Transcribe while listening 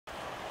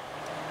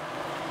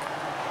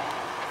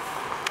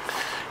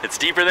It's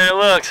deeper than it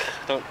looks.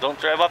 Don't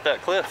drive off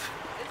that cliff.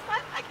 It's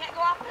fine. I can't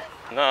go off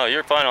this. No,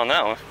 you're fine on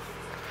that one.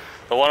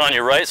 The one on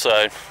your right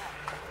side.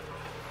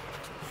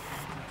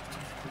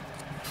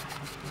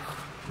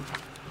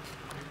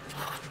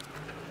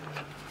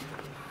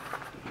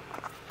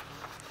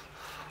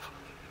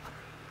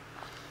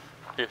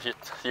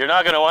 You're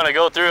not going to want to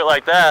go through it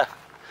like that.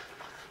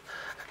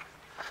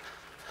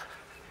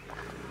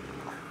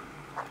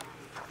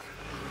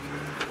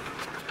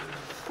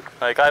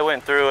 Like I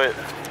went through it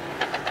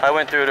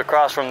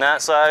across from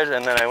that side,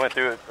 and then I went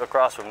through it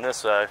across from this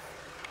side.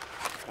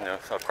 You know,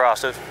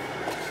 across it.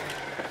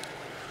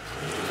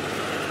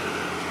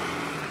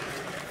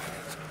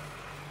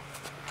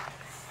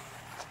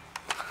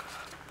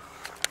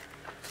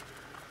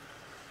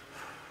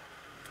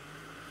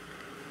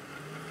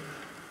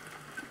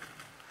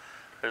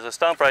 There's a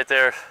stump right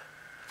there.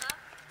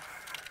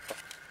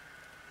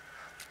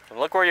 And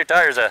look where your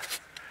tire's at.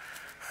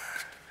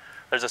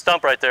 There's a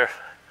stump right there.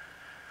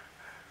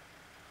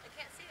 I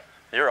can't see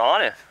it. You're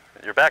on it.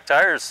 Your back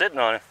tire is sitting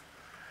on it.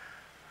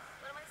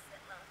 What am I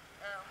sitting on?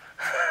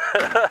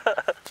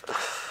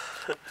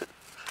 Oh.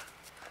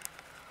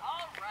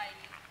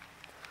 Alrighty.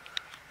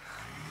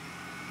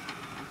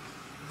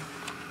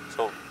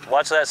 So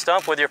watch that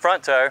stump with your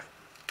front tire.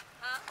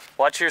 Huh?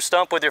 Watch your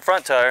stump with your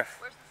front tire.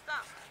 Where's the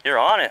stump? You're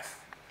on it.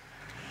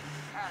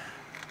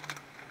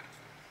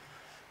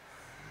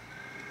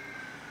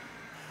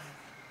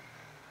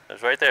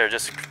 It's right there.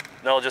 Just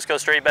go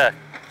straight back.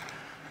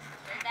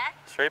 Straight back?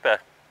 Straight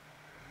back.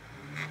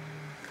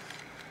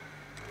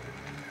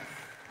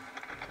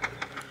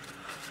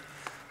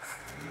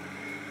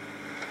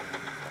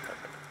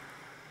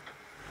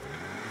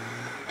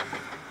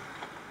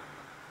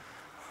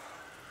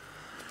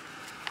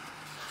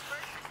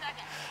 First or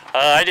second?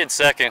 I did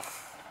second.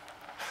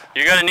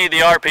 You're gonna need the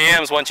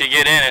RPMs once you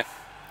get in it.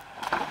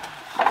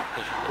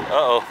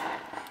 Uh-oh.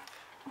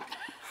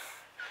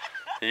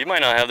 You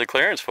might not have the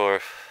clearance for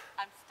it.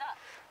 I'm stuck.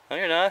 No,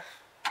 you're not.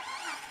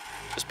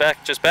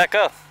 Just back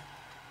up.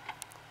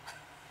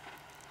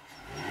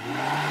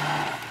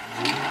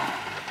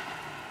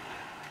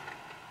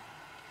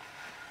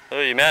 Oh,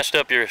 you mashed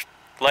up your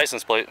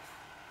license plate.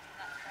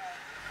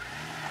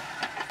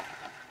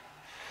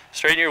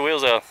 Straighten your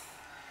wheels out.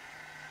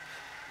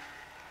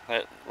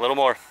 A little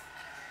more.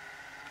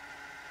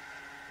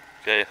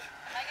 Okay. Am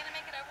I gonna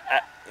make it over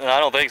that? I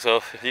don't think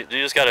so. You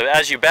just gotta,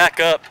 as you back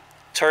up,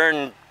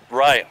 turn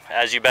right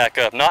as you back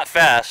up. Not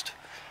fast,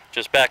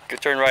 just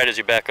turn right as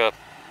you back up.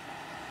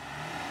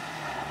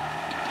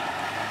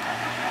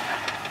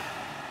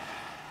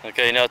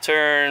 Okay, now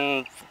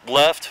turn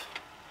left.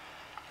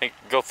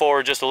 Go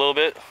forward just a little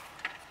bit.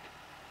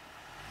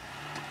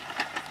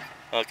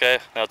 Okay,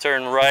 now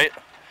turn right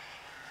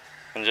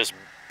and just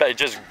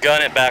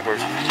gun it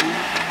backwards.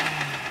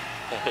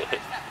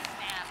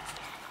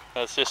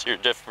 That's just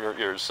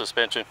your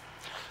suspension.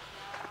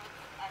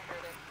 I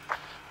heard it.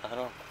 I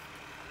don't.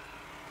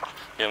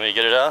 You want me to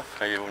get it out?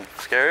 Are you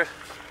scared? I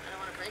don't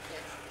want to break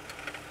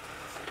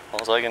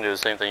it. All I can do is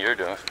the same thing you're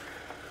doing.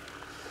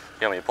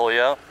 You want me to pull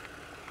you out?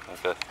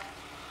 Okay.